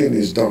nothing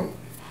is done,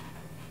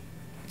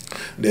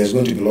 there's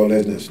going to be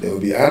lawlessness, there will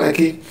be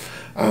anarchy,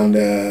 and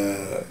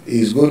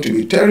it's going to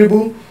be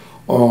terrible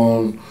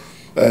on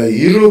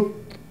Europe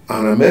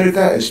and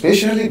America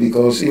especially,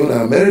 because even in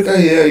America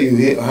here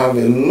you have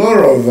a lot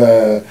of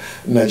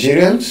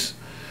Nigerians.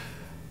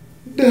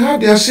 They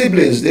have their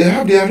siblings, they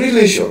have their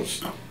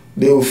relations.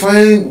 They will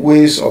find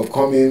ways of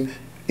coming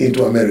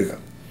into America.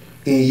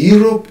 In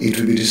Europe, it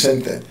will be the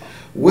same thing.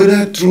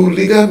 Whether through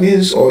legal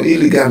means or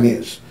illegal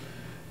means,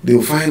 they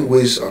will find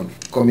ways of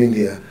coming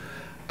here.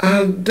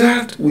 And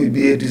that will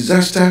be a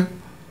disaster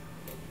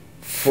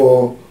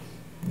for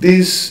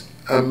this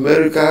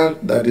America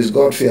that is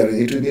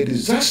God-fearing. It will be a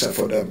disaster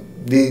for them.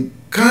 The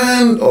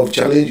kind of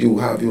challenge you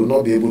have, you will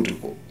not be able to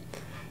cope.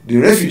 The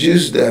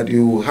refugees that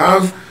you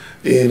have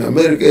in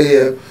America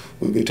here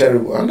will be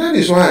terrible. And that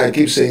is why I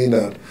keep saying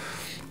that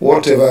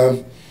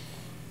whatever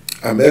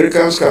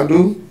Americans can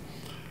do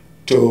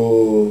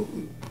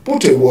to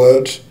put a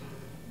word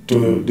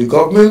to the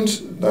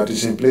government that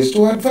is in place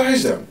to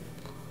advise them.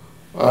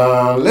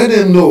 Let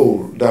them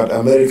know that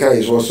America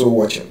is also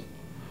watching.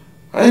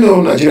 I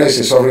know Nigeria is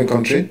a sovereign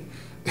country.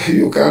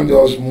 You can't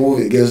just move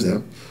against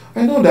them.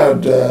 I know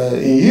that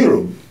in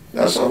Europe,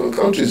 there are sovereign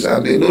countries,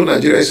 and they know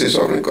Nigeria is a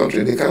sovereign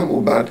country. They can't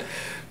move back.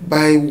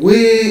 By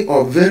way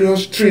of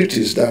various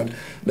treaties that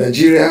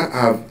Nigeria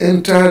have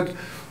entered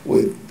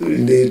with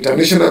in the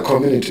international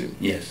community,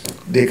 yes,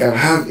 they can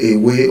have a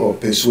way of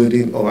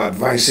persuading or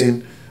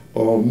advising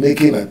or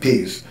making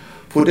appeals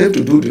for them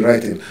to do the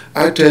right thing.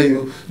 I tell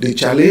you, the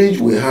challenge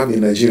we have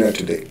in Nigeria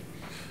today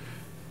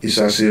is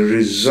as a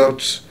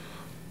result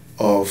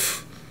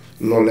of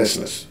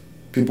lawlessness.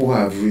 People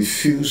have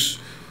refused,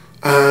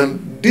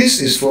 and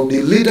this is from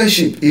the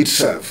leadership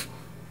itself.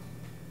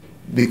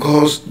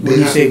 Because when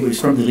you say it's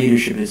from the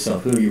leadership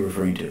itself, who are you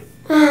referring to?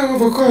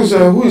 Of course,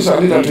 who is our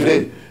leader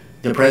today?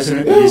 The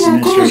president? Yeah,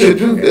 of course,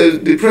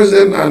 the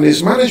president and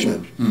his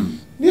management.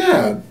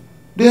 Yeah,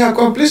 they are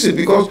complicit,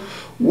 because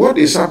what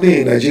is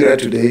happening in Nigeria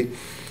today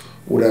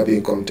would have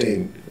been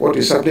contained. What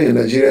is happening in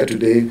Nigeria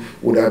today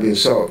would have been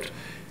solved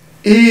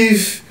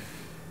if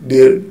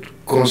the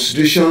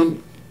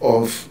constitution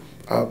of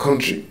our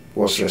country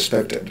was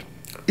respected.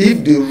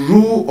 If the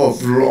rule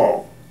of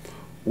law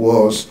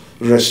was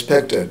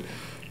respected,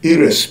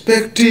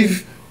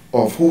 irrespective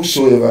of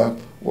whosoever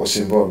was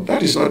involved.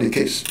 That is not the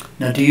case.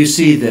 Now, do you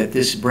see that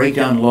this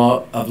breakdown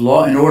of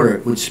law and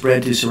order would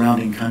spread to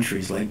surrounding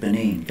countries like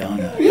Benin,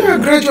 Ghana? Yeah,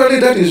 gradually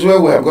that is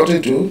where we have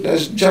gotten to.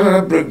 There's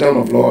general breakdown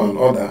of law and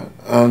order,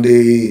 and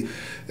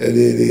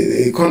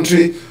a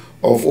country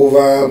of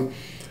over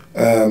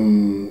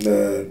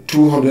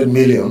 200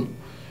 million,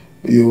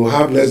 you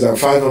have less than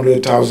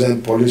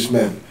 500,000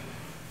 policemen.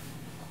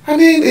 I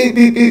mean,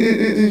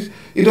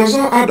 it does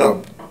not add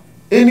up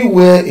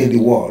anywhere in the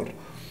world.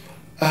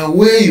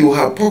 Where you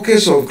have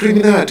pockets of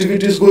criminal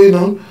activities going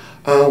on,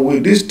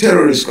 with these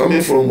terrorists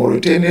coming from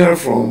Mauritania,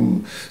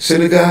 from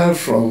Senegal,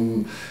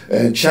 from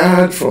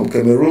Chad, from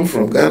Cameroon,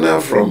 from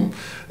Ghana, from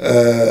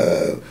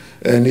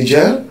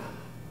Niger,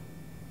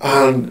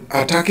 and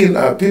attacking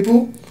our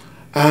people.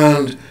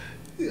 And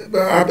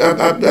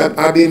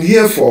I've been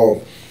here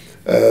for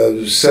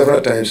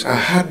several times. I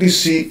hardly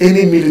see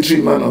any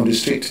military man on the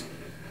street.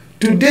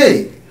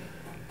 Today,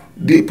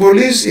 the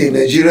police in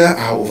Nigeria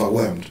are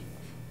overwhelmed.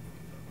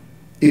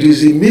 It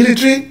is the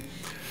military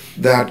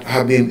that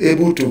have been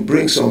able to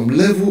bring some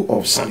level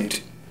of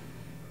sanity.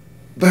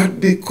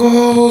 But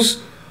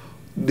because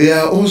they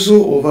are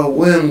also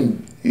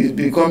overwhelmed, it's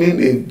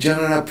becoming a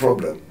general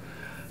problem.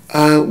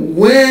 And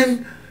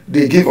when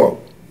they give up,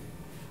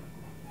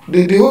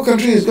 the whole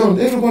country is gone.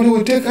 Everybody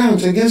will take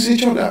arms against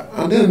each other,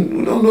 and then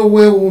we don't know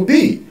where we'll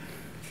be.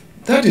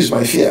 That is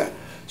my fear.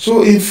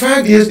 So in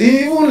 5 years,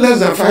 even less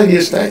than 5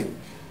 years' time,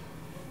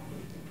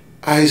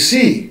 I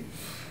see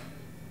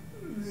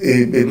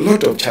a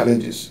lot of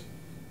challenges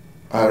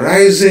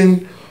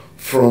arising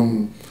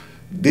from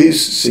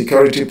these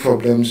security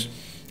problems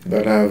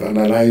that I've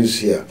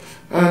analyzed here.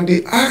 And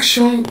the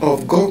action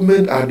of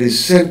government at the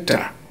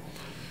center,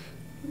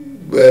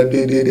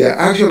 their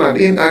action and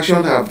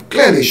inaction have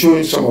clearly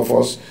shown some of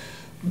us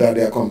that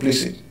they are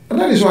complicit. And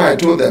that is why I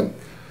told them,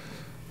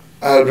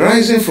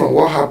 arising from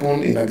what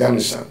happened in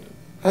Afghanistan,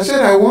 I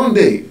said one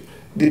day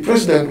the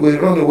president will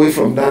run away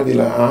from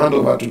Danville and hand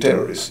over to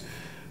terrorists.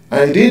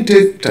 And it didn't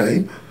take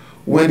time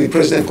when the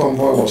president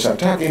convoy was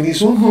attacked in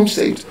his own home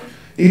state.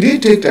 It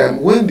didn't take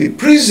time when the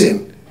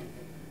prison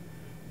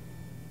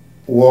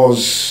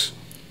was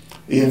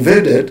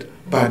invaded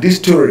by these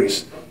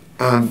terrorists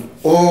and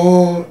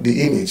all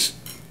the inmates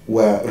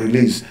were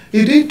released.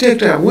 It didn't take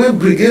time when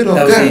Brigade of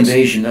Guards... That was the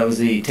invasion, that was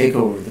the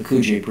takeover of the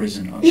Kuje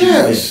prison.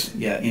 Yes.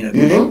 Yeah, in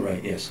Abuja,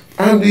 right, yes.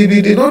 And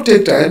it did not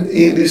take time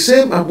in the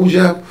same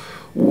Abuja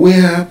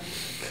where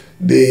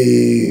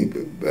the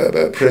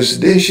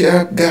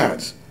presidential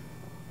guards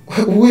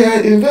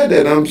were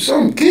invaded and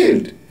some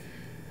killed.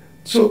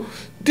 So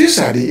these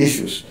are the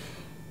issues.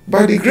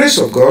 By the grace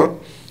of God,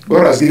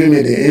 God has given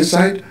me the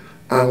insight,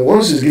 and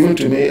once it's given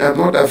to me, I'm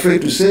not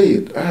afraid to say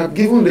it. I have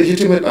given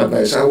legitimate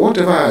advice, and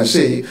whatever I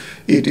say,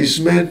 it is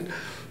meant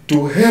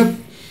to help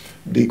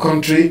the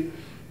country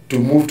to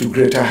move to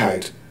greater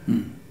height.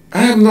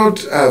 I am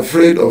not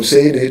afraid of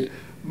saying it,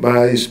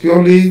 but it's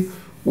purely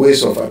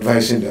ways of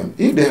advising them.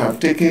 If they have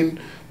taken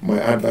my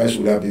advice,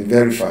 would have been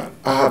very far.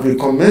 I have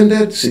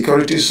recommended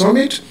Security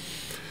Summit,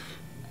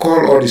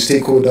 call all the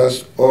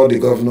stakeholders, all the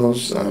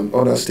governors and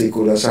other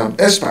stakeholders and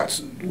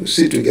experts. We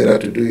sit together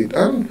to do it.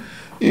 And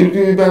you'll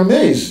be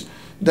amazed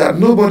that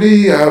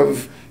nobody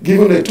have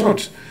given a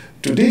thought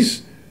to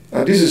this.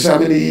 And this is how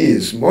many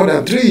years? More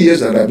than 3 years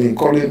that I've been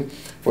calling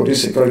for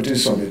this Security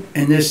Summit.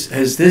 And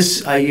has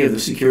this idea of the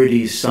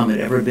Security Summit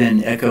ever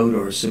been echoed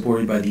or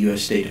supported by the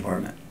U.S. State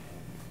Department?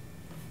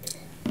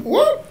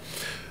 Well,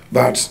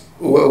 but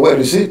where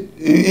is it?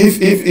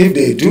 If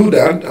they do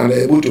that and are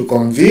able to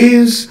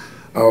convince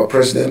our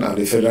president and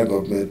the federal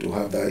government to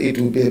have that, it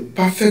will be a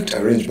perfect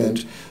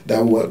arrangement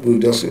that will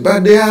just...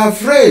 But they are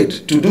afraid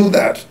to do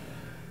that.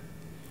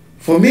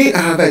 For me, I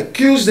have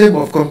accused them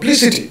of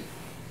complicity.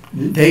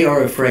 They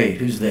are afraid.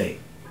 Who's they?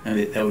 I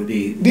mean, that would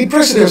be the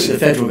presidency, the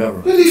federal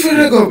government. The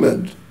federal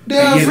government. They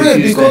are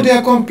afraid because they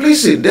are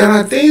complicit. There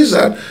are things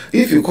that,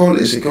 if you call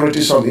a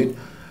security summit,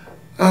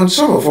 and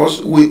some of us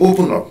will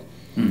open up.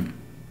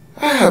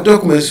 I have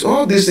documents,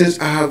 all these things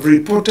I have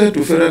reported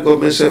to federal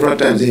government several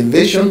times. The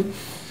invasion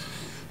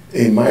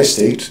in my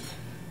state,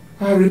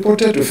 I have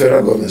reported to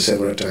federal government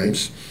several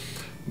times,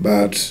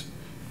 but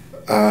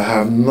I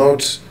have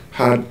not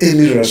had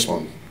any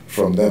response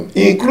from them,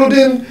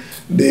 including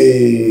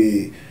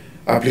the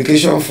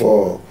application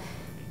for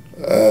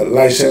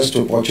license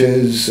to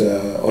purchase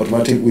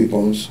automatic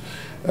weapons.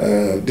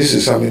 This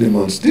is how many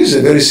months. This is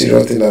a very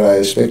serious thing that I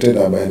expected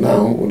that by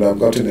now would have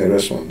gotten a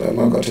response. I have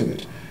not gotten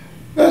it.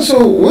 And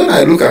so when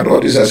I look at all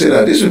this, I say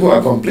that these people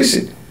are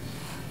complicit.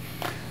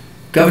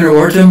 Governor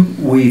Ortom,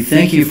 we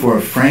thank you for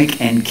a frank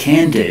and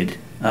candid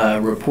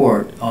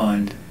report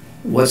on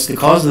what's the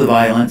cause of the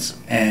violence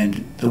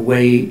and the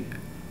way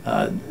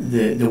out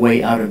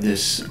of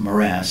this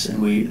morass.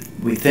 And we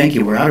thank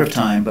you. We're out of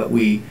time, but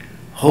we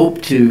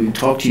hope to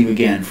talk to you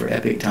again for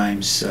Epoch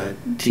Times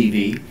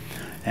TV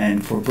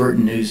and for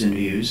Burton News and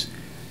Views.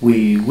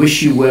 We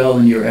wish you well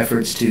in your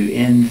efforts to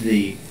end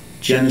the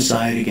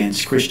genocide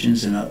against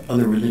Christians and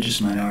other religious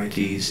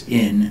minorities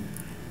in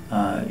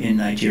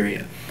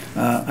Nigeria.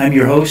 I'm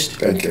your host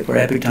for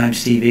Epoch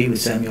Times TV with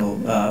Samuel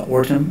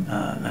Ortom.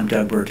 I'm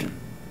Doug Burton.